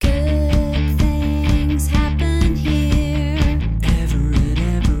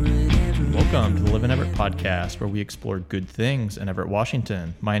podcast where we explore good things in Everett,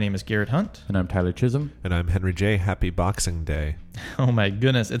 Washington. My name is Garrett Hunt. And I'm Tyler Chisholm. And I'm Henry J. Happy Boxing Day. Oh my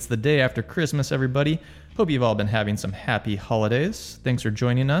goodness, it's the day after Christmas, everybody. Hope you've all been having some happy holidays. Thanks for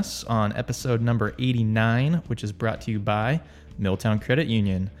joining us on episode number 89, which is brought to you by Milltown Credit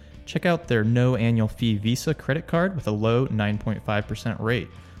Union. Check out their no annual fee Visa credit card with a low 9.5% rate.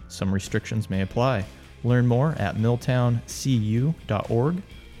 Some restrictions may apply. Learn more at milltowncu.org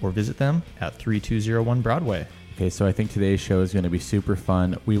or visit them at 3201 Broadway. Okay, so I think today's show is going to be super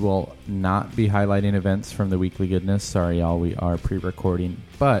fun. We will not be highlighting events from the Weekly Goodness. Sorry, y'all, we are pre-recording.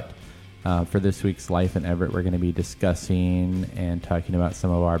 But for this week's Life in Everett, we're going to be discussing and talking about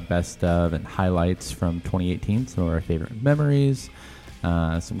some of our best of and highlights from 2018, some of our favorite memories,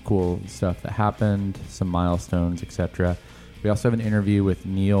 some cool stuff that happened, some milestones, etc. We also have an interview with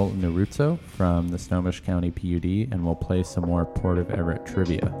Neil Naruzzo from the Snohomish County PUD, and we'll play some more Port of Everett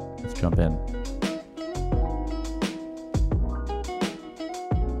trivia. Let's jump in.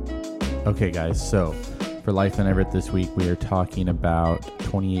 Okay, guys, so for Life in Everett this week, we are talking about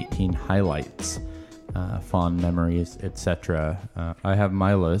 2018 highlights, fond memories, etc. I have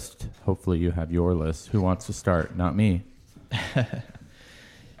my list. Hopefully you have your list. Who wants to start? Not me.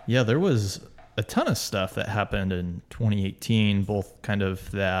 Yeah, there was a ton of stuff that happened in 2018, both kind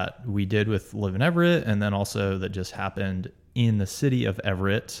of that we did with Live in Everett and then also that just happened in the city of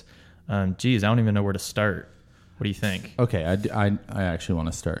Everett. Geez, I don't even know where to start. What do you think? Okay, I actually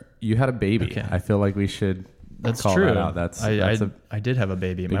want to start. You had a baby. Okay. I feel like we should call true. that out. I did have a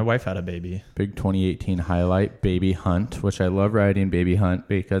baby. My wife had a baby. Big 2018 highlight, Baby Hunt, which I love writing Baby Hunt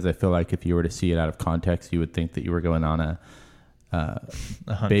because I feel like if you were to see it out of context, you would think that you were going on a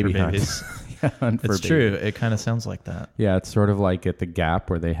hunt baby for babies. hunt for It's true. It kind of sounds like that. Yeah, it's sort of like at the Gap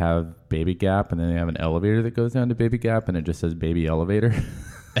where they have Baby Gap and then they have an elevator that goes down to Baby Gap and it just says Baby Elevator.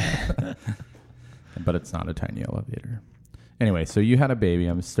 But it's not a tiny elevator. Anyway, so you had a baby.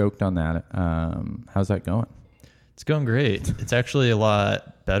 I'm stoked on that. How's that going? It's going great. It's actually a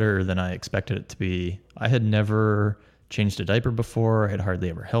lot better than I expected it to be. I had never changed a diaper before. I had hardly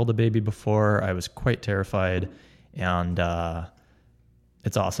ever held a baby before. I was quite terrified. And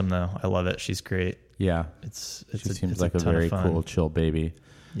it's awesome, though. I love it. She's great. Yeah. She seems like a very cool, chill baby.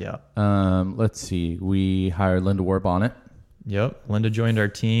 Yeah. Let's see. We hired Linda Warbonnet. Yep. Linda joined our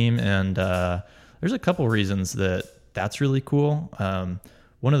team, and there's a couple reasons that's really cool.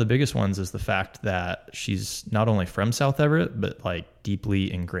 One of the biggest ones is the fact that she's not only from South Everett, but like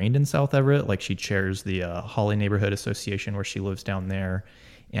deeply ingrained in South Everett. Like she chairs the Holly Neighborhood Association where she lives down there.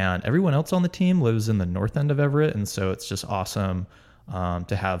 And everyone else on the team lives in the north end of Everett. And so it's just awesome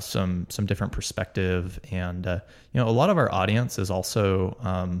to have some different perspective. And, a lot of our audience is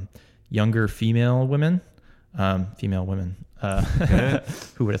also younger female women. Who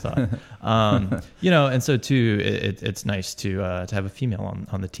would have thought? And so too, it's nice to have a female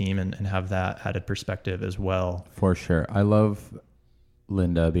on the team and have that added perspective as well. For sure. I love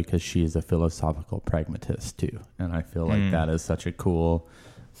Linda because she's a philosophical pragmatist too. And I feel like that is such a cool,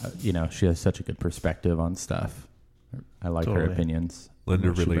 she has such a good perspective on stuff. I like her opinions.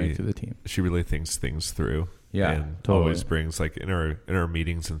 Linda really, to the team. She really thinks things through. Yeah, and totally. Always brings like in our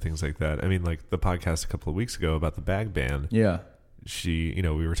meetings and things like that. I mean, like the podcast a couple of weeks ago about the bag ban. Yeah, she,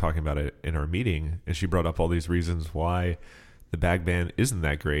 we were talking about it in our meeting, and she brought up all these reasons why the bag ban isn't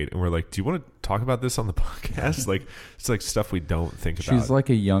that great. And we're like, do you want to talk about this on the podcast? Like, it's like stuff we don't think about. She's like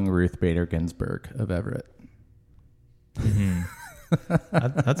a young Ruth Bader Ginsburg of Everett. Mm-hmm.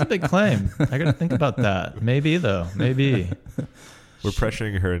 That's a big claim. I got to think about that. Maybe though. Maybe we're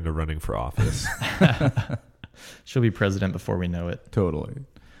pressuring her into running for office. She'll be president before we know it. Totally.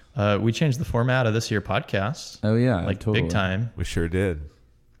 We changed the format of this year podcast. Oh yeah, like totally. big time. We sure did.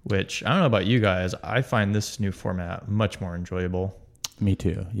 Which I don't know about you guys. I find this new format much more enjoyable. Me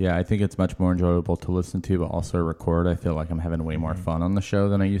too. Yeah, I think it's much more enjoyable to listen to, but also record. I feel like I'm having way more fun on the show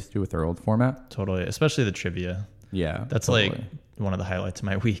than I used to with our old format. Totally, especially the trivia. Yeah, that's totally. like one of the highlights of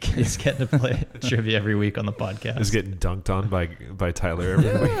my week is getting to play trivia every week on the podcast. Is getting dunked on by Tyler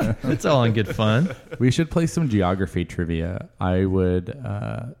every week. It's all in good fun. We should play some geography trivia. I would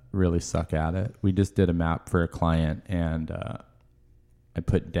really suck at it. We just did a map for a client, and I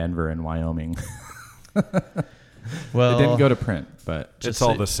put Denver and Wyoming. Well, it didn't go to print, but it's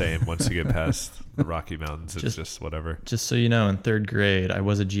all the same once you get past the Rocky Mountains. It's just whatever. Just so you know, in third grade, I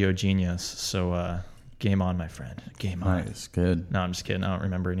was a geo genius. So game on, my friend. Game on. Nice, good. No, I'm just kidding. I don't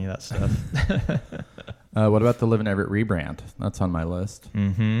remember any of that stuff. What about the Live in Everett rebrand? That's on my list.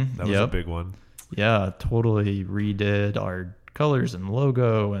 Mm-hmm. That was a big one. Yeah, totally redid our colors and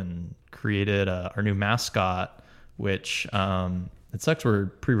logo and created our new mascot, which it sucks we're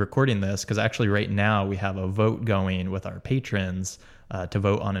pre-recording this because actually right now we have a vote going with our patrons to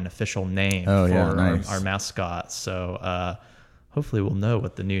vote on an official name for nice. our mascot. So hopefully we'll know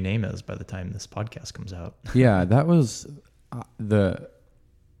what the new name is by the time this podcast comes out. Yeah, that was the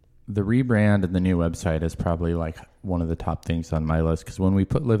rebrand and the new website is probably like one of the top things on my list, because when we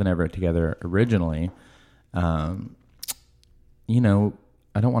put Live in Everett together originally, I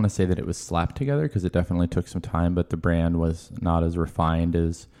don't want to say that it was slapped together because it definitely took some time, but the brand was not as refined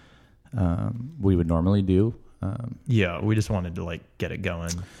as we would normally do. Yeah, we just wanted to like get it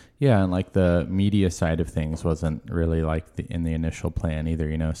going. Yeah, and like the media side of things wasn't really like in the initial plan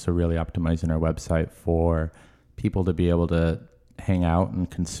either, so really optimizing our website for people to be able to hang out and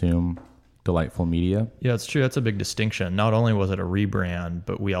consume delightful media. Yeah, it's true. That's a big distinction. Not only was it a rebrand,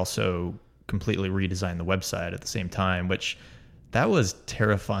 but we also completely redesigned the website at the same time, which that was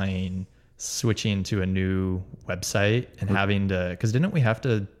terrifying, switching to a new website and having to, because did we have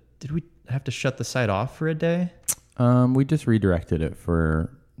to shut the site off for a day? We just redirected it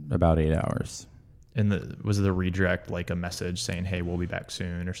for about 8 hours. And was the redirect like a message saying, hey, we'll be back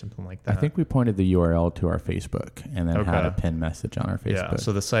soon or something like that? I think we pointed the URL to our Facebook and then had a pinned message on our Facebook. Yeah,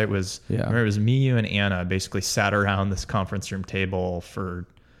 so the site was, I remember it was me, you, and Anna basically sat around this conference room table for,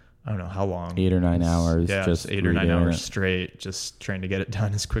 I don't know how long. 8 or 9 hours. Yeah, just 8 or 9 hours straight, just trying to get it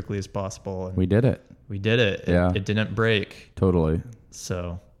done as quickly as possible. And we did it. We did it. Yeah. It didn't break. Totally.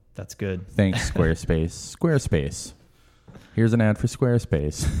 So that's good. Thanks, Squarespace. Squarespace. Here's an ad for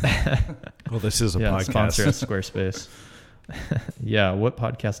Squarespace. Well, this is a podcast. Sponsor us, Squarespace. Yeah, what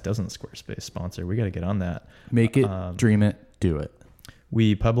podcast doesn't Squarespace sponsor? We got to get on that. Make it, dream it, do it.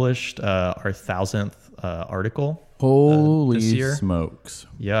 We published our 1000th article. Holy this year. Smokes.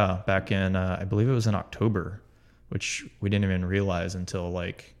 Yeah, back in, I believe it was in October, which we didn't even realize until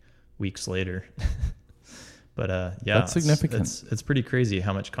like weeks later. But yeah, that's significant. It's pretty crazy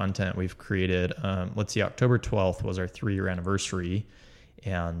how much content we've created. Let's see, October 12th was our 3-year anniversary.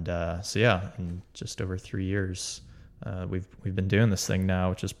 And so yeah, in just over 3 years, we've been doing this thing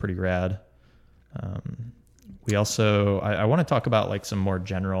now, which is pretty rad. We also, I want to talk about like some more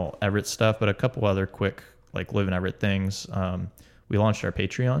general Everett stuff, but a couple other quick like Live in Everett things. We launched our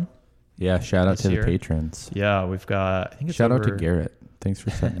Patreon. Yeah, shout out to the patrons. Yeah, we've got, I think it's shout out to Garrett. Thanks for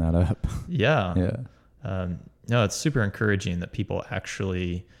setting that up. Yeah. Yeah. No, it's super encouraging that people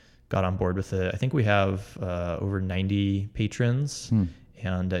actually got on board with it. I think we have over 90 patrons.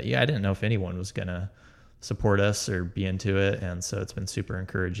 And yeah, I didn't know if anyone was going to support us or be into it. And so it's been super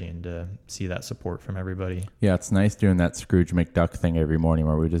encouraging to see that support from everybody. Yeah, it's nice doing that Scrooge McDuck thing every morning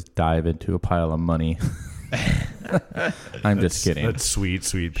where we just dive into a pile of money. I'm just kidding. That's sweet,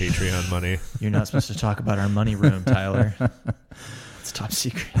 sweet Patreon money. You're not supposed to talk about our money room, Tyler. It's top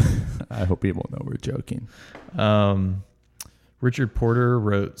secret. I hope people know we're joking. Richard Porter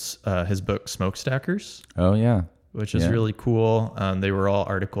wrote his book Smokestackers. Oh, yeah. Which is really cool. They were all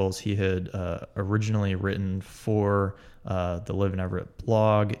articles he had originally written for the Live in Everett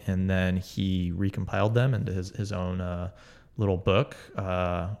blog, and then he recompiled them into his own little book,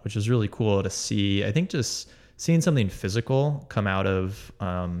 which is really cool to see. I think just seeing something physical come out of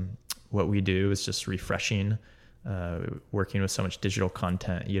what we do is just refreshing. Working with so much digital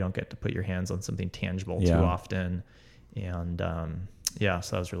content, you don't get to put your hands on something tangible too often. And yeah,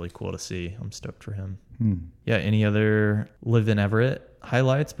 so that was really cool to see. I'm stoked for him. Yeah, any other Live in Everett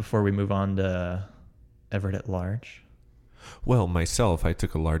highlights before we move on to Everett at Large? Well, myself, I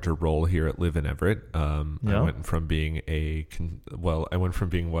took a larger role here at Live in Everett. I went from being a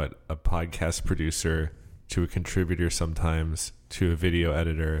podcast producer to a contributor sometimes to a video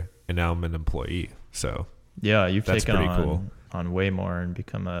editor, and now I'm an employee. So yeah, you've taken cool. on way more and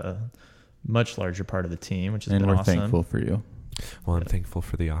become a much larger part of the team, which has been awesome. And we're awesome. thankful for you. Well, I'm thankful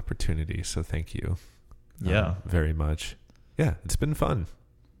for the opportunity, so thank you. Yeah. Very much. Yeah, it's been fun.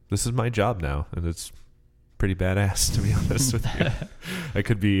 This is my job now, and it's pretty badass, to be honest with you. I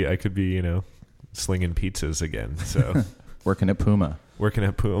could be, slinging pizzas again. So working at Puma.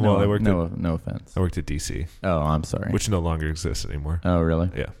 Well, I worked no offense. I worked at DC. Oh, I'm sorry. Which no longer exists anymore. Oh, really?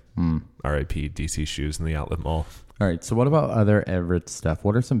 Yeah. R.I.P. DC Shoes in the outlet mall. All right. So what about other Everett stuff?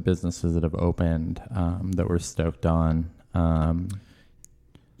 What are some businesses that have opened that we're stoked on?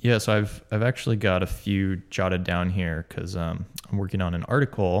 Yeah, so I've actually got a few jotted down here because I'm working on an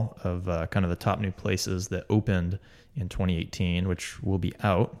article of kind of the top new places that opened in 2018, which will be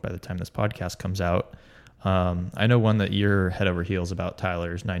out by the time this podcast comes out. I know one that you're head over heels about,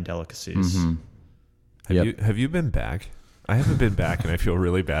 Tyler's 9 Delicacies. Mm-hmm. Have you been back? I haven't been back, and I feel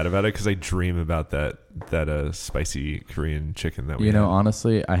really bad about it because I dream about that spicy Korean chicken that we had.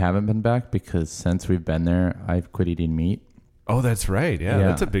 Honestly, I haven't been back because since we've been there, I've quit eating meat. Oh, that's right. Yeah, Yeah.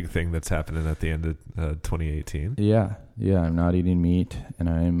 that's a big thing that's happening at the end of 2018. Yeah, I'm not eating meat, and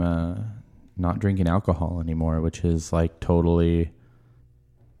I'm not drinking alcohol anymore, which is like totally.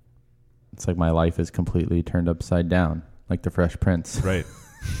 It's like my life is completely turned upside down, like the Fresh Prince. Right.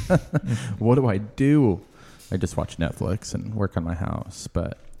 What do I do? I just watch Netflix and work on my house,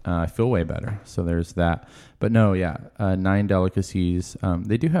 but I feel way better. So there's that. But no, yeah, 9 delicacies.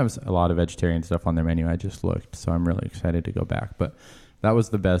 They do have a lot of vegetarian stuff on their menu. I just looked, so I'm really excited to go back. But that was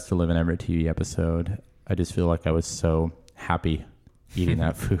the best To Live in Everett TV episode. I just feel like I was so happy eating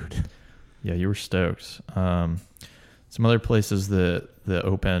that food. Yeah, you were stoked. Some other places that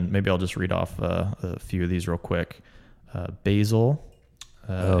open, maybe I'll just read off a few of these real quick. Basil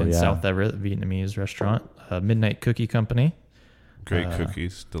in South Everett, Vietnamese restaurant. Midnight Cookie Company. Great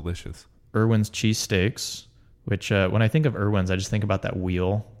cookies. Delicious. Irwin's Cheesesteaks, which when I think of Irwin's, I just think about that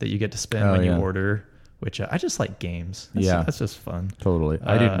wheel that you get to spin when you order, which I just like games. That's just fun. Totally.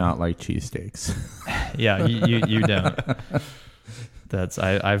 I do not like cheesesteaks. Yeah, you don't.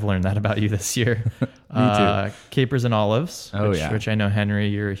 I've learned that about you this year. Me too. Capers and Olives, which I know, Henry,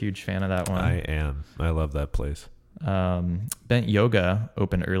 you're a huge fan of that one. I am. I love that place. Bent Yoga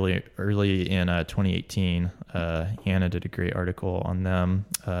opened early in 2018. Hannah did a great article on them.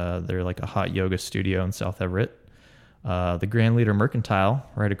 They're like a hot yoga studio in South Everett. The Grand Leader Mercantile,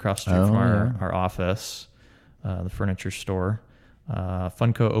 right across the street from our office, the furniture store.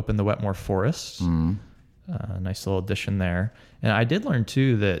 Funko opened the Wetmore Forest. Nice little addition there. And I did learn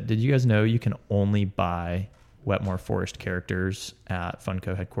too did you guys know you can only buy Wetmore Forest characters at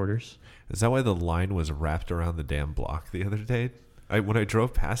Funko headquarters? Is that why the line was wrapped around the damn block the other day? When I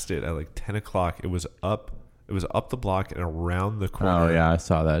drove past it at like 10 o'clock, it was up the block and around the corner. Oh yeah, I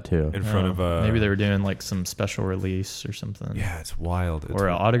saw that too. In front of maybe they were doing like some special release or something. Yeah, it's wild. Or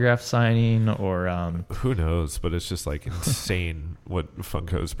an autograph signing, or who knows? But it's just like insane what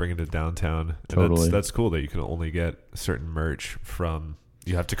Funko's bringing to downtown. And Totally, that's cool that you can only get certain merch from.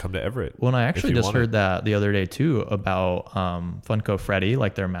 You have to come to Everett. Well, and I actually just heard that the other day too about Funko Freddy,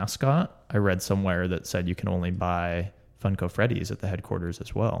 like their mascot. I read somewhere that said you can only buy Funko Freddy's at the headquarters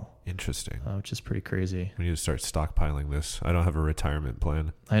as well. Interesting. Which is pretty crazy. We need to start stockpiling this. I don't have a retirement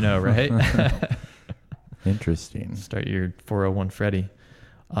plan. I know, right? Interesting. Start your 401 Freddy.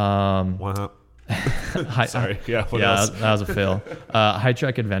 Sorry. Yeah. What else? That was a fail. High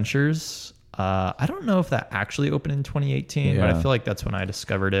Track Adventures. I don't know if that actually opened in 2018, but I feel like that's when I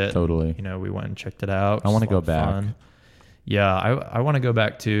discovered it. Totally. We went and checked it out. I want to go back. Fun. Yeah, I want to go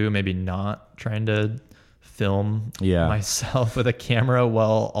back too. Maybe not trying to film myself with a camera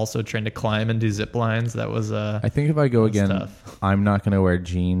while also trying to climb and do zip lines. That was I think if I go again, tough. I'm not going to wear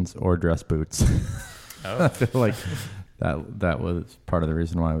jeans or dress boots. I feel like that was part of the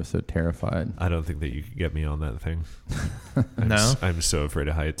reason why I was so terrified. I don't think that you could get me on that thing. No? I'm so afraid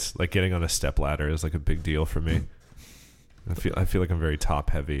of heights. Like getting on a step ladder is like a big deal for me. I feel like I'm very top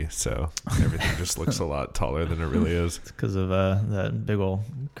heavy, so everything just looks a lot taller than it really is. It's because of that big old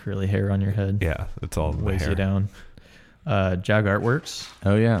curly hair on your head. Yeah, it's all weighs you down. Jag Artworks.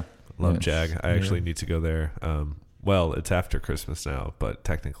 Oh yeah, love Jag. I actually need to go there. Well, it's after Christmas now, but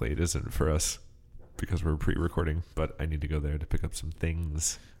technically it isn't for us because we're pre-recording. But I need to go there to pick up some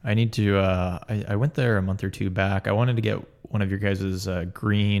things. I need to. I went there a month or two back. I wanted to get one of your guys'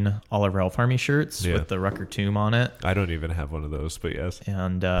 green Oliver Elf Army shirts with the Rucker Tomb on it. I don't even have one of those, but yes.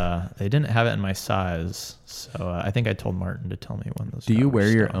 And they didn't have it in my size, so I think I told Martin to tell me when those. Do you wear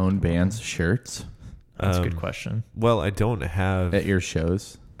your own band's shirts? That's a good question. Well, I don't have at your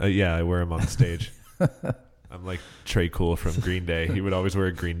shows. Yeah, I wear them on stage. I'm like Trey Cool from Green Day. He would always wear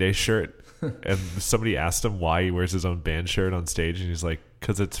a Green Day shirt. And somebody asked him why he wears his own band shirt on stage, and he's like,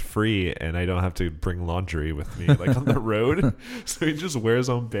 because it's free and I don't have to bring laundry with me like on the road. So he just wears his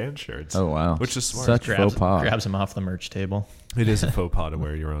own band shirts. Oh wow, which is smart. Such faux pas. Grabs him off the merch table. It is a faux pas to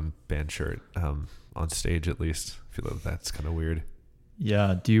wear your own band shirt on stage, at least. I feel like that's kind of weird.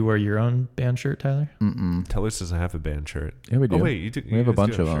 Yeah. Do you wear your own band shirt, Tyler? Mm-mm. Tellers doesn't have a band shirt. Yeah, we do. Oh wait, you do. We have a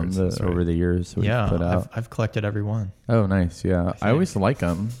bunch of them over the years. We've put out. I've collected every one. Oh, nice. Yeah, I always like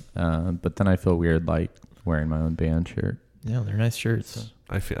them, but then I feel weird like wearing my own band shirt. Yeah, they're nice shirts. So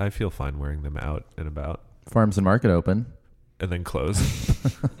I feel fine wearing them out and about. Farms and Market open and then close.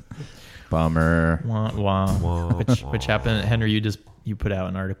 Bummer. Wah, wah. Wah, which happened, Henry? You put out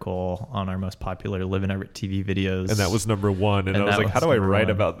an article on our most popular Live in Everett TV videos, and that was number one. And I was like, how do I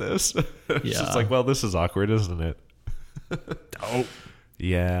write about this? It's just like, well, this is awkward, isn't it? Oh,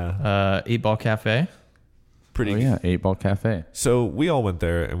 yeah. 8 Ball Cafe. Pretty. Oh, yeah, 8 Ball Cafe. So we all went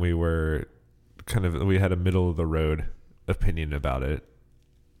there, and we had a middle of the road opinion about it.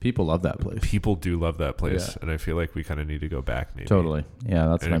 People love that place. People do love that place, Yeah. and I feel like we kind of need to go back maybe. Totally. Yeah,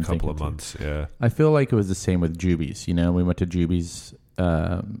 that's In what a I'm couple thinking of too. months, yeah. I feel like it was the same with Juby's. You know, we went to Juby's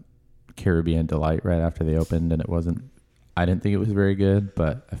Caribbean Delight right after they opened, and I didn't think it was very good,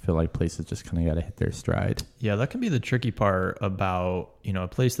 but I feel like places just kind of got to hit their stride. Yeah, that can be the tricky part about, a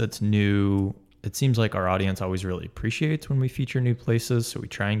place that's new. It seems like our audience always really appreciates when we feature new places, so we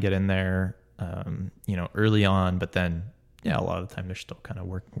try and get in there, early on, but then, yeah, a lot of the time they're still kind of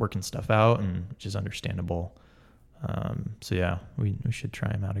working stuff out, and which is understandable. So yeah, we should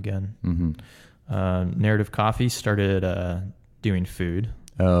try them out again. Mm-hmm. Narrative Coffee started doing food.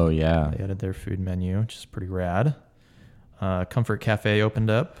 Oh, yeah. They added their food menu, which is pretty rad. Comfort Cafe opened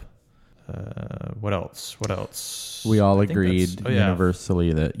up. What else? We all I think agreed that's-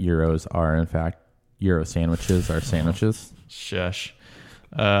 universally that Euros are, in fact, Euro sandwiches are sandwiches. Shush.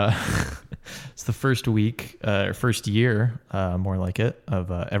 It's the first year, more like it,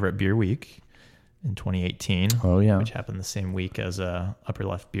 of Everett Beer Week in 2018. Oh, yeah. Which happened the same week as Upper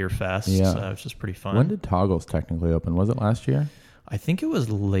Left Beer Fest, Yeah. which is pretty fun. When did Toggles technically open? Was it last year? I think it was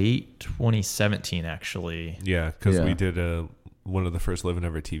late 2017, actually. Yeah, because Yeah. we did one of the first Live in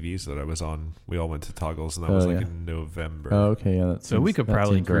Everett TVs that I was on. We all went to Toggles, and that Oh, was yeah. in November. Oh, okay. Yeah, So we could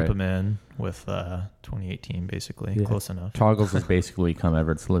probably group right. them in with 2018, basically. Yeah. Close enough. Toggles has basically become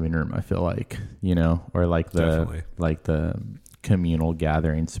Everett's living room, I feel like, or Definitely. like the communal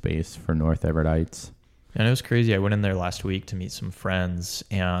gathering space for North Everettites. And it was crazy. I went in there last week to meet some friends,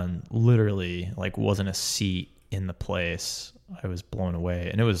 and literally, wasn't a seat in the place. I was blown away.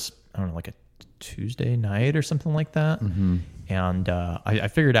 And it was, I don't know, like a Tuesday night or something like that. Mm-hmm. And I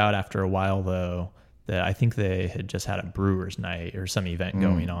figured out after a while, though, that I think they had just had a brewer's night or some event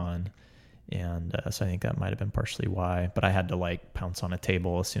going on. And so I think that might have been partially why. But I had to pounce on a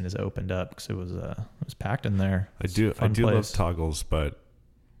table as soon as it opened up because it was packed in there. I do It's a fun love place. Toggles, but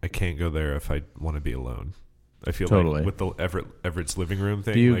I can't go there if I want to be alone. I feel Totally. like with the Everett's living room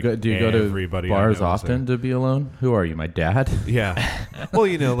thing, Do you like go to everybody I bars know is often there. to be alone? Who are you, my dad? Yeah. Well,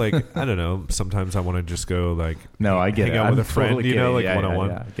 I don't know. Sometimes I want to just go No, I get hang it. out with I'm a friend, totally like kidding. Yeah, one-on-one.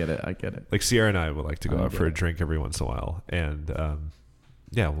 Yeah, I get it. Like Sierra and I would like to go I out get for a it. drink every once in a while, and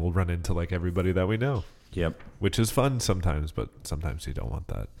we'll run into everybody that we know, Yep. which is fun sometimes, but sometimes you don't want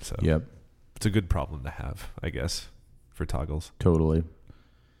that. So Yep. it's a good problem to have, I guess, for Toggles. Totally.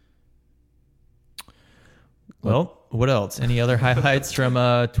 Well, what else? Any other highlights from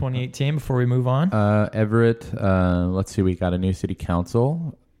 2018 before we move on? Everett, let's see, we got a new city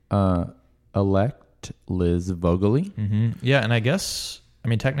council elect Liz Vogely. Yeah, and I guess,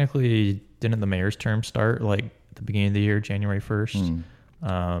 technically, didn't the mayor's term start at the beginning of the year, January 1st?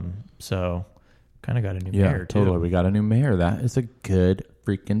 So kind of got a new mayor, too. Totally. We got a new mayor. That is a good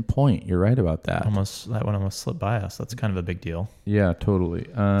freaking point. You're right about that. That one almost slipped by us. That's kind of a big deal. Yeah, totally.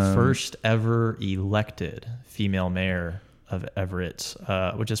 First ever elected female mayor of Everett,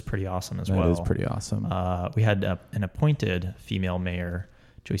 which is pretty awesome as well. That is pretty awesome. We had an appointed female mayor,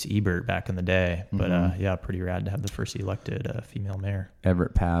 Joyce Ebert, back in the day. But pretty rad to have the first elected female mayor.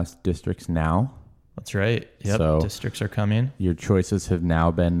 Everett passed districts now. That's right. Yep. So- Districts are coming. Your choices have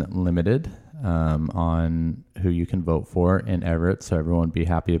now been limited on who you can vote for in Everett, so everyone be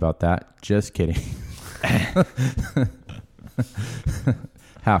happy about that. Just kidding.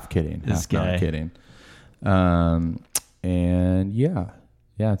 Half kidding. This Half guy. not kidding. And yeah,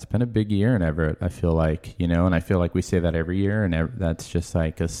 it's been a big year in Everett, I feel like, and I feel like we say that every year, and that's just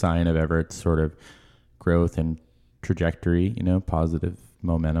a sign of Everett's sort of growth and trajectory, positive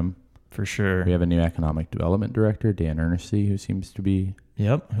momentum. For sure. We have a new economic development director, Dan Ernestey, who seems to be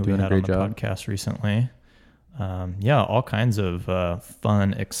Yep, who we doing a had on great the job. podcast recently. All kinds of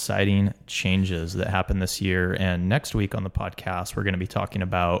fun, exciting changes that happened this year. And next week on the podcast, we're going to be talking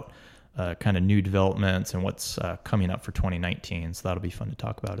about kind of new developments and what's coming up for 2019. So that'll be fun to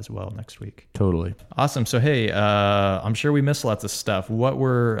talk about as well next week. totally. Awesome. So, hey, I'm sure we missed lots of stuff. What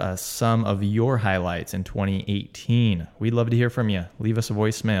were some of your highlights in 2018? We'd love to hear from you. Leave us a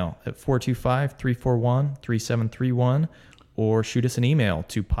voicemail at 425-341-3731 or shoot us an email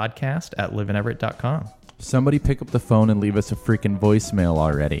to podcast@liveineverett.com. Somebody pick up the phone and leave us a freaking voicemail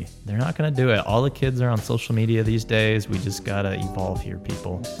already. They're not going to do it. All the kids are on social media these days. We just got to evolve here,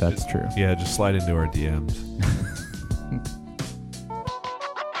 people. That's true. Yeah, just slide into our DMs.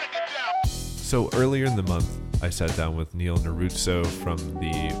 So earlier in the month, I sat down with Neil Naruzzo from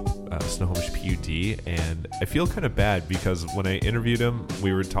the Snohomish PUD, and I feel kind of bad because when I interviewed him,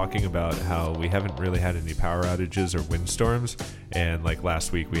 we were talking about how we haven't really had any power outages or windstorms, and like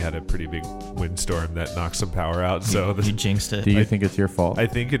last week we had a pretty big windstorm that knocked some power out. So You jinxed it. Do you think it's your fault? I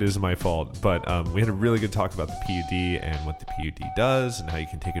think it is my fault, but we had a really good talk about the PUD and what the PUD does and how you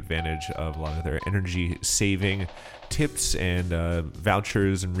can take advantage of a lot of their energy saving tips and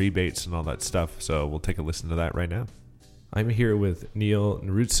vouchers and rebates and all that stuff. So we'll take a listen to that right now. I'm here with Neil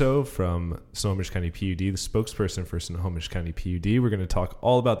Naruzzo from Snohomish County PUD, the spokesperson for Snohomish County PUD. We're going to talk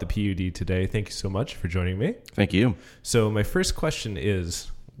all about the PUD today. Thank you so much for joining me. Thank you. So my first question is,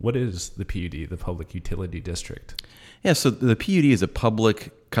 what is the PUD, the Public Utility District? Yeah, so the PUD is a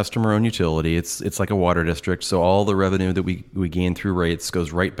public customer-owned utility. It's like a water district, so all the revenue that we gain through rates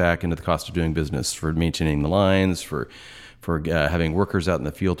goes right back into the cost of doing business, for maintaining the lines, for having workers out in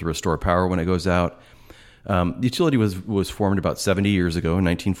the field to restore power when it goes out. The utility was formed about 70 years ago in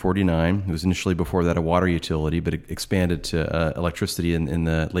 1949. It was initially before that a water utility, but it expanded to electricity in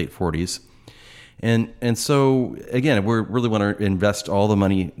the late 40s. And so, again, we really want to invest all the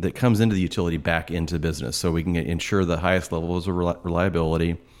money that comes into the utility back into business so we can ensure the highest levels of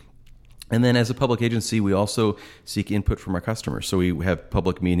reliability. And then as a public agency, we also seek input from our customers. So we have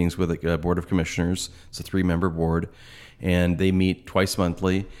public meetings with a board of commissioners. It's a 3-member board, and they meet twice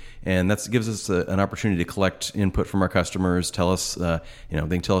monthly. And that gives us an opportunity to collect input from our customers, tell us, they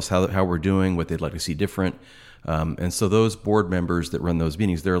can tell us how we're doing, what they'd like to see different. And so those board members that run those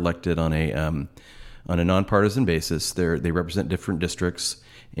meetings, they're elected on a nonpartisan basis. They represent different districts,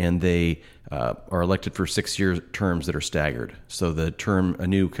 and they are elected for 6-year terms that are staggered. So a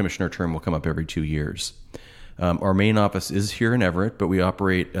new commissioner term will come up every 2 years. Our main office is here in Everett, but we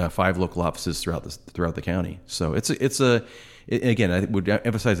operate 5 local offices throughout the county. So again, I would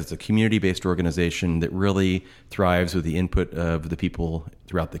emphasize it's a community-based organization that really thrives with the input of the people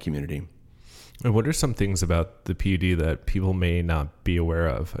throughout the community. And what are some things about the PUD that people may not be aware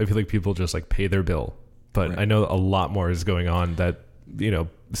of? I feel like people just like pay their bill, but right. I know a lot more is going on that,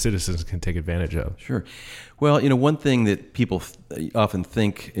 citizens can take advantage of. Sure. Well, one thing that people often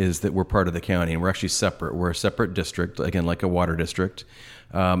think is that we're part of the county, and we're actually separate. We're a separate district, again, like a water district.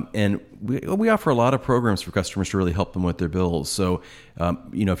 And we offer a lot of programs for customers to really help them with their bills. So,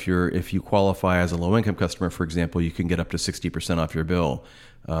 if you qualify as a low-income customer, for example, you can get up to 60% off your bill.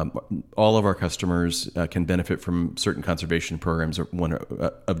 All of our customers can benefit from certain conservation programs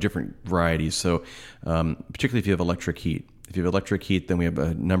of different varieties. So, particularly if you have electric heat. If you have electric heat, then we have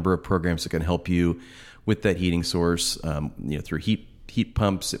a number of programs that can help you with that heating source. Through heat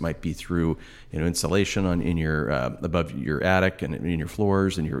pumps. It might be through insulation in your above your attic and in your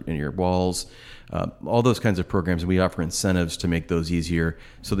floors and in your walls. All those kinds of programs. And we offer incentives to make those easier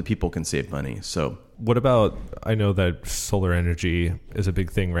so that people can save money. So, what about? I know that solar energy is a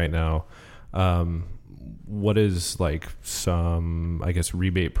big thing right now. What is like some,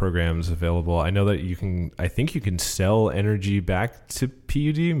 rebate programs available? I know that I think you can sell energy back to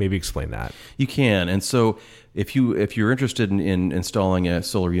PUD. Maybe explain that. You can. And so if you're interested in installing a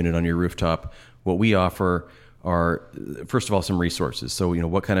solar unit on your rooftop, what we offer are, first of all, some resources. So,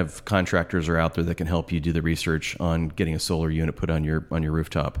 what kind of contractors are out there that can help you do the research on getting a solar unit put on your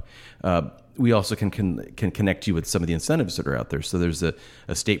rooftop. We also can connect you with some of the incentives that are out there. So there's a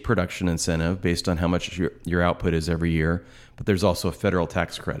state production incentive based on how much your output is every year, but there's also a federal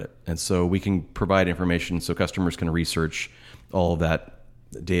tax credit. And so we can provide information so customers can research all of that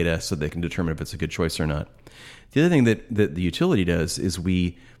data so they can determine if it's a good choice or not. The other thing that the utility does is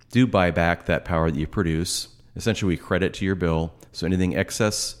we do buy back that power that you produce. Essentially, we credit to your bill. So anything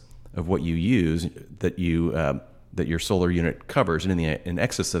excess of what you use that your solar unit covers, and in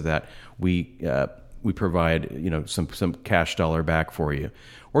excess of that, we provide some cash dollar back for you,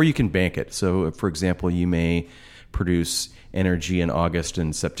 or you can bank it. So, for example, you may produce energy in August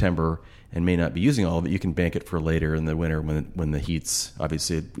and September and may not be using all of it. You can bank it for later in the winter when the heat's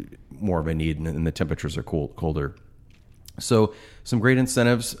obviously more of a need and the temperatures are colder. So some great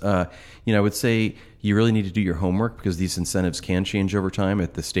incentives. I would say you really need to do your homework because these incentives can change over time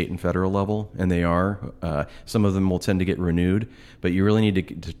at the state and federal level, and they are. Some of them will tend to get renewed, but you really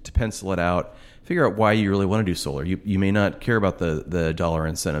need to pencil it out, figure out why you really want to do solar. You may not care about the dollar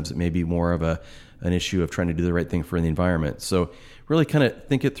incentives. It may be more of an issue of trying to do the right thing for the environment. So really kind of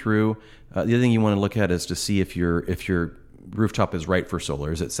think it through. The other thing you want to look at is to see if your rooftop is right for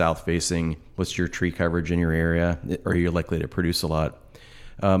solar. Is it south facing? What's your tree coverage in your area? Are you likely to produce a lot?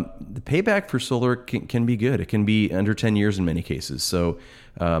 The payback for solar can be good. It can be under 10 years in many cases. So,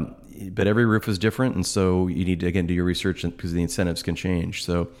 but every roof is different, and so you need to again do your research because the incentives can change.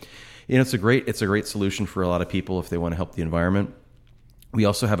 So, it's a great solution for a lot of people if they want to help the environment. We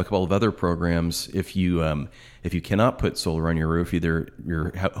also have a couple of other programs. If you cannot put solar on your roof, either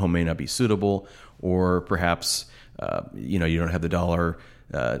your home may not be suitable, or perhaps you don't have the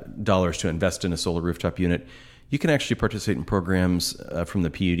dollars to invest in a solar rooftop unit, you can actually participate in programs from the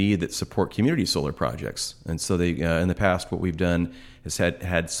PUD that support community solar projects. And so they, in the past, what we've done is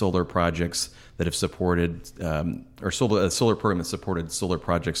had solar projects that have supported, or a solar program that supported solar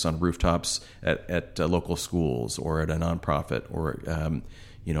projects on rooftops at local schools or at a nonprofit or,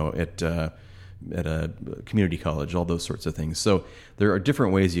 at a community college, all those sorts of things. So there are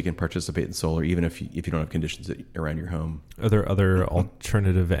different ways you can participate in solar, even if you don't have conditions around your home. Are there other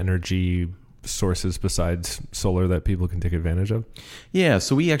alternative energy sources besides solar that people can take advantage of? Yeah,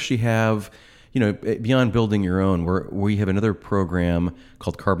 so we actually have, beyond building your own, we have another program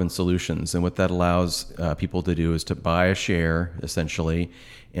called Carbon Solutions. And what that allows people to do is to buy a share, essentially,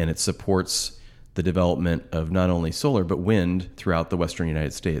 and it supports the development of not only solar, but wind throughout the western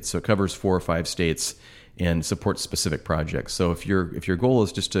United States. So it covers 4 or 5 states and supports specific projects. So if your goal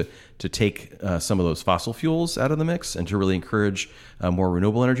is just to take some of those fossil fuels out of the mix and to really encourage more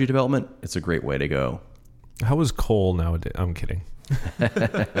renewable energy development, it's a great way to go. How is coal nowadays? I'm kidding.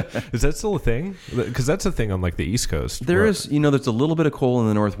 Is that still a thing? Because that's a thing on like the East Coast. There is, there's a little bit of coal in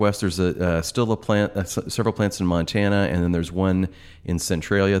the Northwest. There's still a plant, several plants in Montana, and then there's one in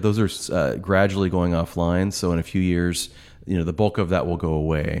Centralia. Those are gradually going offline. So in a few years, the bulk of that will go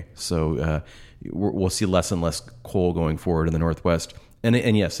away. So we'll see less and less coal going forward in the Northwest.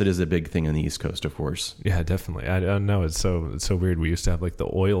 And yes, it is a big thing on the East Coast, of course. Yeah, definitely. I don't know. It's so weird. We used to have like the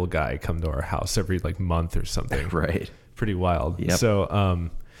oil guy come to our house every like month or something. Right. Pretty wild. Yep.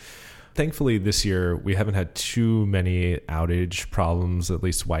 So thankfully this year we haven't had too many outage problems, at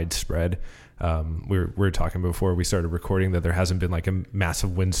least widespread. We were talking before we started recording that there hasn't been like a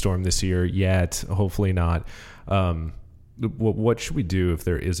massive windstorm this year yet. Hopefully not. What should we do if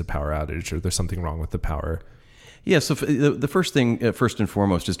there is a power outage or there's something wrong with the power? Yeah, so the first thing, first and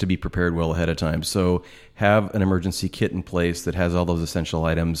foremost, is to be prepared well ahead of time. So have an emergency kit in place that has all those essential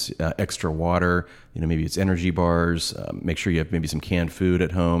items, extra water, maybe it's energy bars, make sure you have maybe some canned food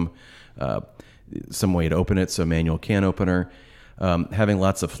at home, some way to open it, so manual can opener, having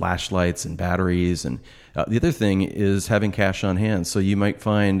lots of flashlights and batteries. And the other thing is having cash on hand. So you might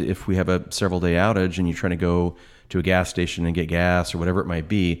find if we have a several-day outage and you're trying to go to a gas station and get gas or whatever it might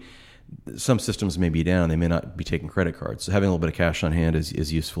be, some systems may be down. They may not be taking credit cards. So having a little bit of cash on hand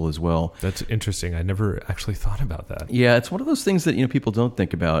is useful as well. That's interesting. I never actually thought about that. Yeah, it's one of those things that people don't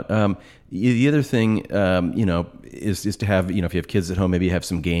think about. The other thing, is to have, if you have kids at home, maybe have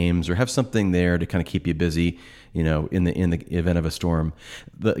some games or have something there to kind of keep you busy, in the event of a storm.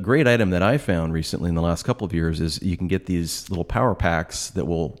 The great item that I found recently in the last couple of years is you can get these little power packs that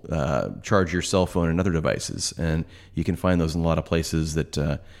will charge your cell phone and other devices, and you can find those in a lot of places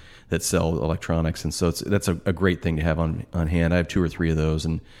that sell electronics. And so that's a great thing to have on hand. I have 2 or 3 of those.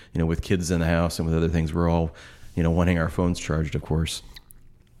 And, with kids in the house and with other things, we're all, wanting our phones charged, of course.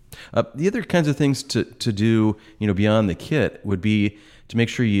 The other kinds of things to do, beyond the kit would be to make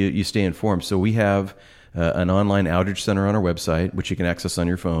sure you stay informed. So we have an online outage center on our website, which you can access on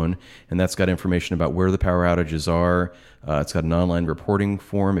your phone. And that's got information about where the power outages are. It's got an online reporting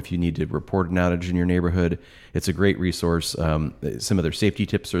form if you need to report an outage in your neighborhood. It's a great resource. Some of their safety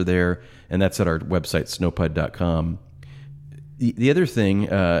tips are there, and that's at our website, snowpud.com. The other thing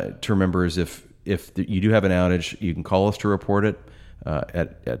to remember is if you do have an outage, you can call us to report it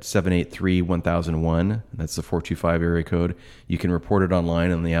at 783-1001. That's the 425 area code. You can report it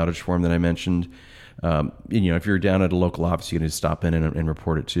online on the outage form that I mentioned. If you're down at a local office, you can just stop in and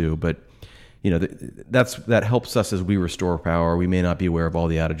report it too. But that helps us as we restore power. We may not be aware of all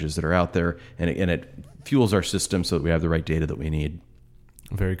the outages that are out there, and it fuels our system so that we have the right data that we need.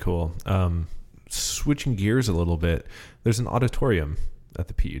 Very cool. Switching gears a little bit, there's an auditorium at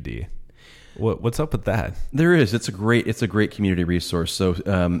the PUD. What's up with that? There is. It's a great community resource. So,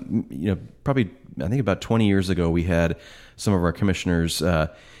 probably I think about 20 years ago, we had some of our commissioners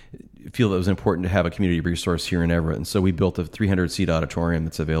feel that it was important to have a community resource here in Everett. And so we built a 300-seat auditorium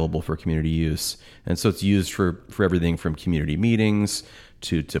that's available for community use. And so it's used for everything from community meetings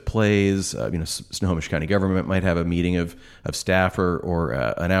to plays. Snohomish County government might have a meeting of staff or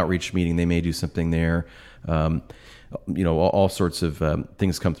an outreach meeting. They may do something there. All sorts of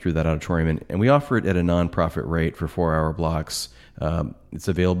things come through that auditorium. And we offer it at a nonprofit rate for 4-hour blocks. It's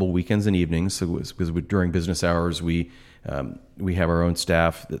available weekends and evenings. So because during business hours, we have our own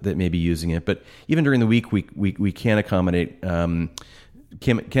staff that may be using it, but even during the week, we can accommodate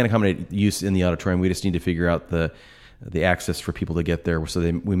use in the auditorium. We just need to figure out the access for people to get there. So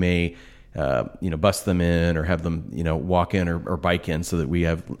we may bus them in or have them, walk in or bike in so that we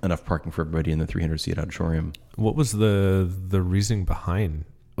have enough parking for everybody in the 300-seat auditorium. What was the reasoning behind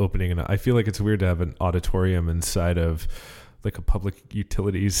opening I feel like it's weird to have an auditorium inside of like a public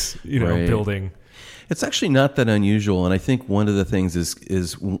utilities, Right. building. It's actually not that unusual, and I think one of the things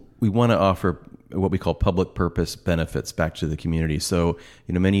is we want to offer what we call public purpose benefits back to the community. So,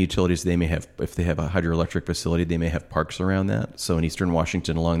 many utilities, they may have, if they have a hydroelectric facility, they may have parks around that. So in Eastern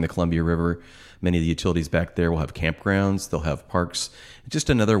Washington along the Columbia River, many of the utilities back there will have campgrounds, they'll have parks. Just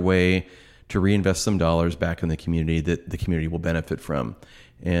another way to reinvest some dollars back in the community that the community will benefit from.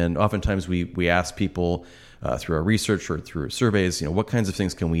 And oftentimes we ask people through our research or through surveys, what kinds of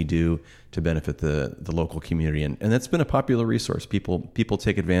things can we do to benefit the local community? And that's been a popular resource. People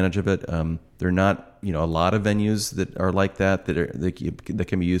take advantage of it. There are not a lot of venues that are like that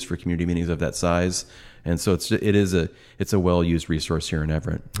can be used for community meetings of that size. And so it's a well-used resource here in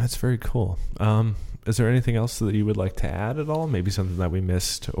Everett. That's very cool. Is there anything else that you would like to add at all? Maybe something that we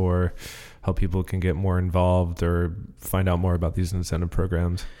missed, or how people can get more involved or find out more about these incentive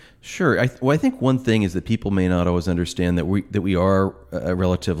programs? Sure. I think one thing is that people may not always understand that we are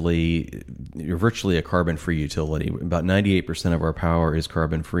virtually a carbon-free utility. About 98% of our power is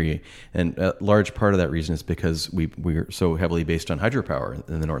carbon-free, and a large part of that reason is because we're so heavily based on hydropower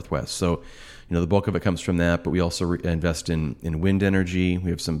in the Northwest. So, the bulk of it comes from that, but we also invest in wind energy. We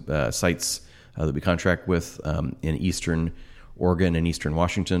have some sites that we contract with in Eastern Oregon and Eastern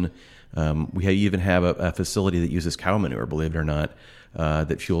Washington. We even have a facility that uses cow manure, believe it or not,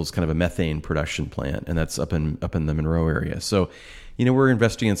 that fuels kind of a methane production plant, and that's up in the Monroe area. So, we're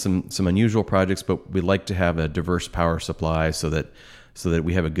investing in some unusual projects, but we'd like to have a diverse power supply so that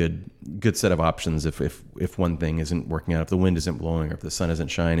we have a good set of options if one thing isn't working out, if the wind isn't blowing or if the sun isn't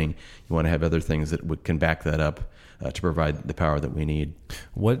shining. You want to have other things that can back that up to provide the power that we need.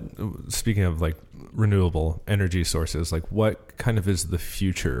 Speaking of like renewable energy sources, like what kind of is the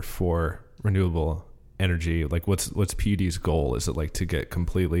future for renewable energy? Like what's PUD's goal? Is it like to get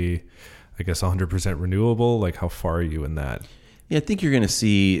completely, 100% renewable? Like how far are you in that? Yeah, I think you're going to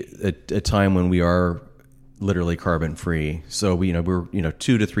see a time when we are literally carbon free. So we're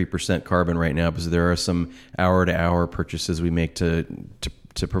 2 to 3% carbon right now, because there are some hour to hour purchases we make to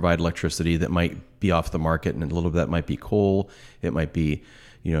provide electricity that might be off the market, and a little bit that might be coal, it might be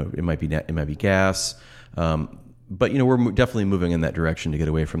gas. But we're definitely moving in that direction to get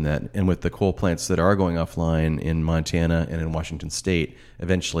away from that. And with the coal plants that are going offline in Montana and in Washington State,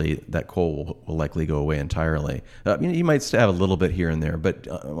 eventually that coal will likely go away entirely. You might still have a little bit here and there, but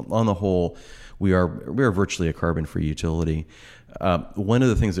on the whole, we are virtually a carbon-free utility. One of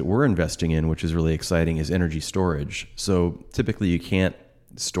the things that we're investing in, which is really exciting, is energy storage. So typically you can't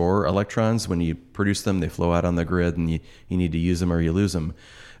store electrons. When you produce them, they flow out on the grid, and you need to use them or you lose them.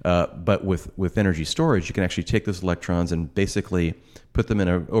 But with energy storage, you can actually take those electrons and basically put them in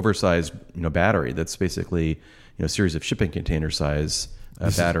an oversized battery that's basically a series of shipping container size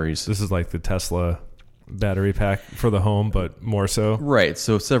batteries. This is like the Tesla battery pack for the home, but more so. Right.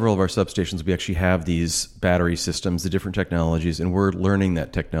 So several of our substations, we actually have these battery systems, the different technologies, and we're learning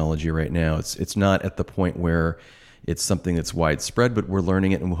that technology right now. It's not at the point where it's something that's widespread, but we're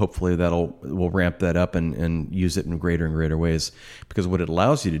learning it, and hopefully we'll ramp that up and use it in greater and greater ways. Because what it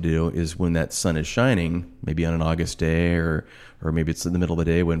allows you to do is when that sun is shining, maybe on an August day or maybe it's in the middle of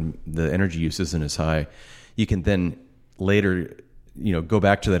the day when the energy use isn't as high, you can then later go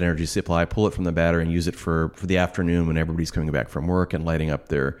back to that energy supply, pull it from the battery, and use it for the afternoon when everybody's coming back from work and lighting up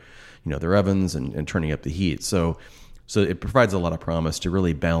their ovens and turning up the heat. So it provides a lot of promise to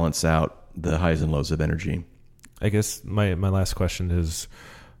really balance out the highs and lows of energy. I guess my last question is,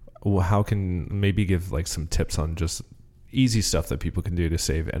 how can maybe give like some tips on just easy stuff that people can do to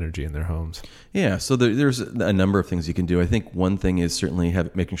save energy in their homes? Yeah, so there's a number of things you can do. I think one thing is certainly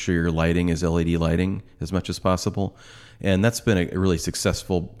making sure your lighting is LED lighting as much as possible. And that's been a really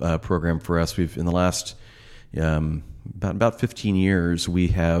successful program for us. We've, in the last about 15 years, we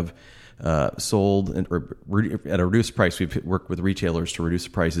have sold at a reduced price. We've worked with retailers to reduce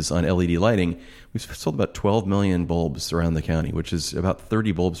prices on LED lighting. We've sold about 12 million bulbs around the county, which is about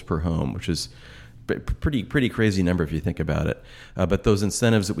 30 bulbs per home, which is pretty crazy number if you think about it. But those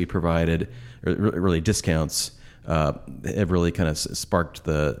incentives that we provided, or really discounts, have really kind of sparked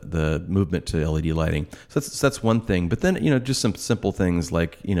the movement to LED lighting. So that's one thing. But then just some simple things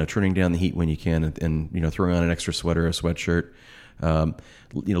like turning down the heat when you can, and throwing on an extra sweater or a sweatshirt.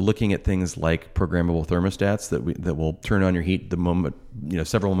 Looking at things like programmable thermostats that will turn on your heat the moment,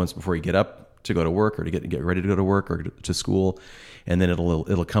 several moments before you get up, to go to work or to get ready to go to work or to school, and then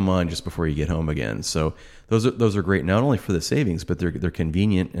it'll come on just before you get home again. So those are great not only for the savings, but they're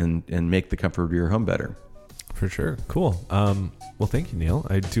convenient and make the comfort of your home better. For sure. Cool. Well, thank you, Neil.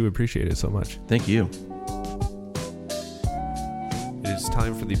 I do appreciate it so much. Thank you. It is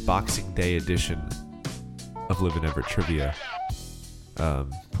time for the Boxing Day edition of Live in Everett Trivia.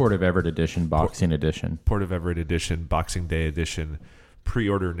 Port of Everett edition, Boxing edition. Port of Everett edition, Boxing Day edition.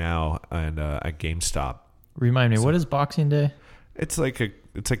 Pre-order now and at GameStop. Remind me, what is Boxing Day? It's like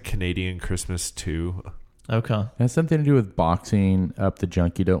Canadian Christmas too. Okay. It has something to do with boxing up the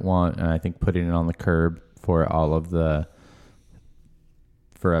junk you don't want, and I think putting it on the curb for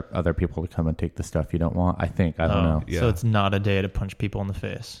other people to come and take the stuff you don't want. I don't know. Yeah. So it's not a day to punch people in the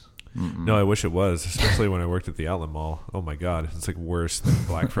face. Mm-mm. No, I wish it was, especially when I worked at the outlet mall. Oh my God, it's like worse than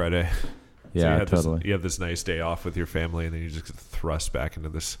Black Friday. Yeah, totally. You have this nice day off with your family, and then you just get thrust back into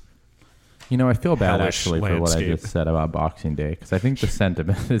this. You know, I feel bad hellish actually for what I landscape. just said about Boxing Day, because I think the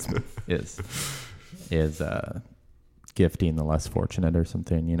sentiment is gifting the less fortunate or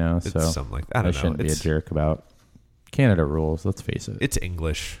something. You know, It's so something like that. I don't know. shouldn't be a jerk about Canada rules. Let's face it. It's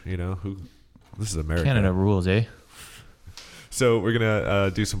English, you know. This is America. Canada rules, eh? So we're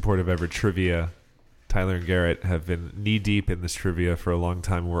gonna do some Port of Everett trivia. Tyler and Garrett have been knee deep in this trivia for a long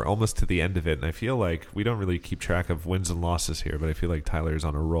time. We're almost to the end of it, and I feel like we don't really keep track of wins and losses here, but I feel like Tyler's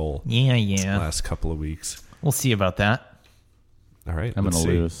on a roll. Yeah. The last couple of weeks. We'll see about that. All right, I'm let's going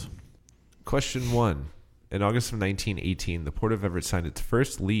to see. lose. Question 1. In August of 1918, the Port of Everett signed its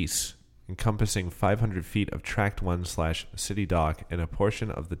first lease encompassing 500 feet of Tract 1/City Dock and a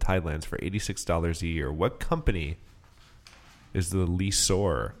portion of the Tidelands for $86 a year. What company is the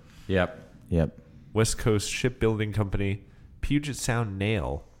leaseor? Yep. West Coast Shipbuilding Company, Puget Sound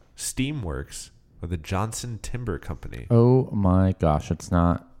Nail, Steamworks, or the Johnson Timber Company? Oh my gosh, it's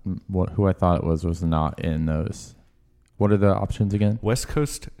not who I thought it was not in those. What are the options again? West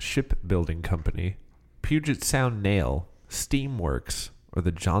Coast Shipbuilding Company, Puget Sound Nail, Steamworks, or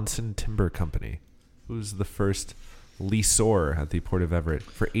the Johnson Timber Company? Who's the first leaseor at the Port of Everett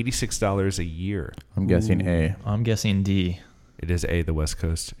for $86 a year? I'm guessing A. I'm guessing D. It is A, the West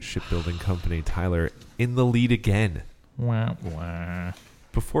Coast Shipbuilding Company. Tyler in the lead again. Wah, wah.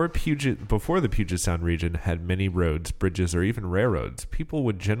 Before the Puget Sound region had many roads, bridges, or even railroads, people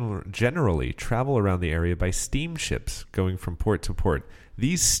would generally travel around the area by steamships going from port to port.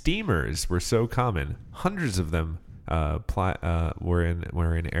 These steamers were so common, hundreds of them were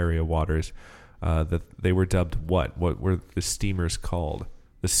in area waters, that they were dubbed what? What were the steamers called?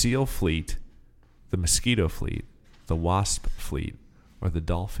 The Seal Fleet, the Mosquito Fleet, the Wasp Fleet, or the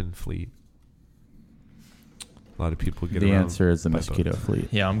Dolphin Fleet? A lot of people get The around answer is the by Mosquito boat. Fleet.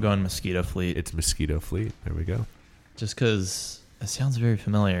 Yeah, I'm going Mosquito Fleet. It's Mosquito Fleet. There we go. Just because it sounds very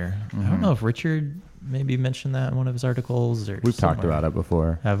familiar. I Mhm. don't know if Richard maybe mentioned that in one of his articles. Or We've talked somewhere. about it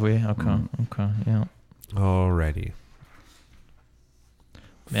before. Have we? Okay. Okay. Yeah. Alrighty.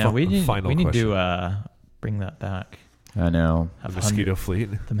 Man, we need question. to bring that back. I know. Have The Mosquito Fleet.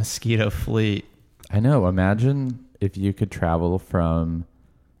 The Mosquito Fleet. I know. Imagine if you could travel from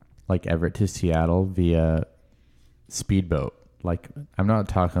like Everett to Seattle via speedboat. Like, I'm not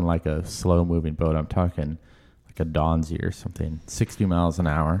talking like a slow moving boat. I'm talking like a Donzi or something. 60 miles an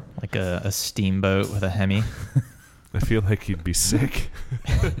hour. Like a steamboat with a Hemi. I feel like you'd be sick.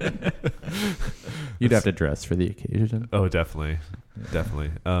 You'd have to dress for the occasion. Oh, definitely.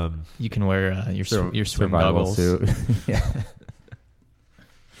 Definitely. You can wear your swim Survival goggles. suit. Yeah,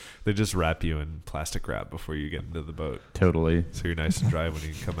 They just wrap you in plastic wrap before you get into the boat, totally. so you're nice and dry when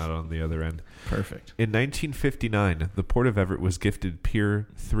you come out on the other end. Perfect. In 1959, the Port of Everett was gifted Pier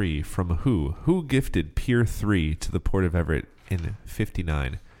 3 from who? Who gifted Pier 3 to the Port of Everett in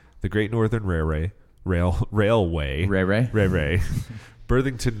 59? The Great Northern Railway, Ray.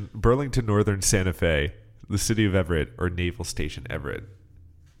 Burlington Northern Santa Fe, the City of Everett, or Naval Station Everett?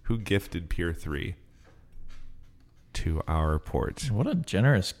 Who gifted Pier 3 to our port? What a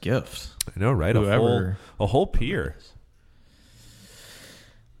generous gift. I know, right? Whoever. A whole pier.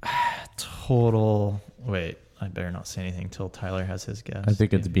 Total. Wait, I better not say anything till Tyler has his guess. I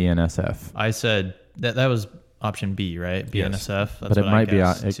think it's BNSF. I said that was option B, right? BNSF. That's But it what might I be.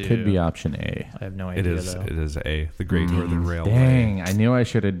 guessed It could too. be option A. I have no It idea is. though. It is A, the Great Northern Railway. Dang, I knew I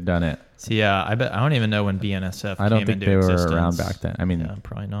should have done it. So yeah, I bet I don't even know when BNSF. I don't came think into they were existence. around back then. I mean, Yeah,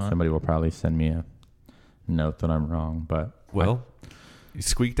 probably not. somebody will probably send me a note that I'm wrong, but Well, you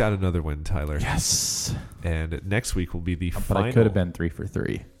squeaked out another win, Tyler. yes. And next week will be the But final. I could have been 3 for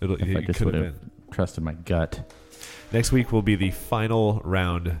 3 It'll, if I you just could would have have been. trusted my gut. Next week will be the final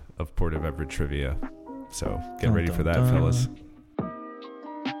round of Port of Everett trivia. So get Dun, ready for dun, that, dun. fellas.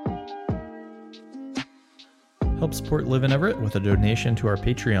 Help support Live in Everett with a donation to our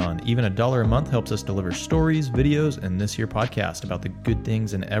Patreon. Even $1 a month helps us deliver stories, videos, and this here podcast about the good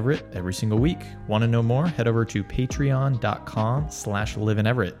things in Everett every single week. Want to know more? Head over to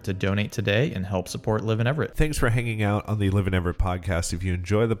patreon.com/liveineverett to donate today and help support Live in Everett. Thanks for hanging out on the Live in Everett podcast. If you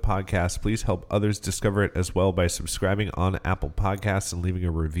enjoy the podcast, please help others discover it as well by subscribing on Apple Podcasts and leaving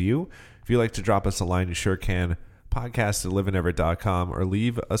a review. If you'd like to drop us a line, you sure can. podcast@liveineverett.com or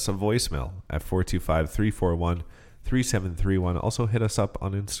leave us a voicemail at 425-341-3731. Also hit us up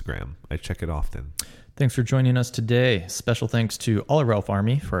on Instagram. I check it often. Thanks for joining us today. Special thanks to all of Ralph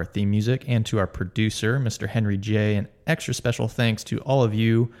Army for our theme music and to our producer, Mr. Henry J. And extra special thanks to all of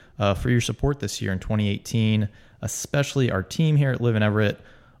you for your support this year in 2018, especially our team here at Live in Everett,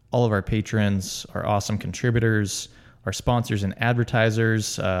 all of our patrons, our awesome contributors, our sponsors and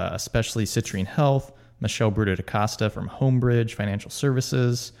advertisers, especially Citrine Health, Michelle Bruto DaCosta from Homebridge Financial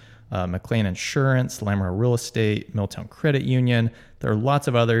Services, McLean Insurance, Lamar Real Estate, Milltown Credit Union. There are lots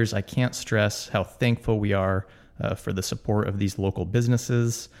of others. I can't stress how thankful we are for the support of these local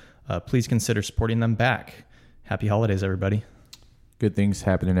businesses. Please consider supporting them back. Happy holidays, everybody. Good things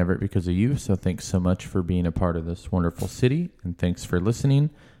happen in Everett because of you, so thanks so much for being a part of this wonderful city, and thanks for listening.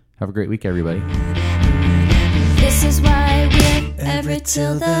 Have a great week, everybody. This is why we're Everett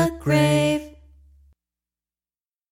till the grave.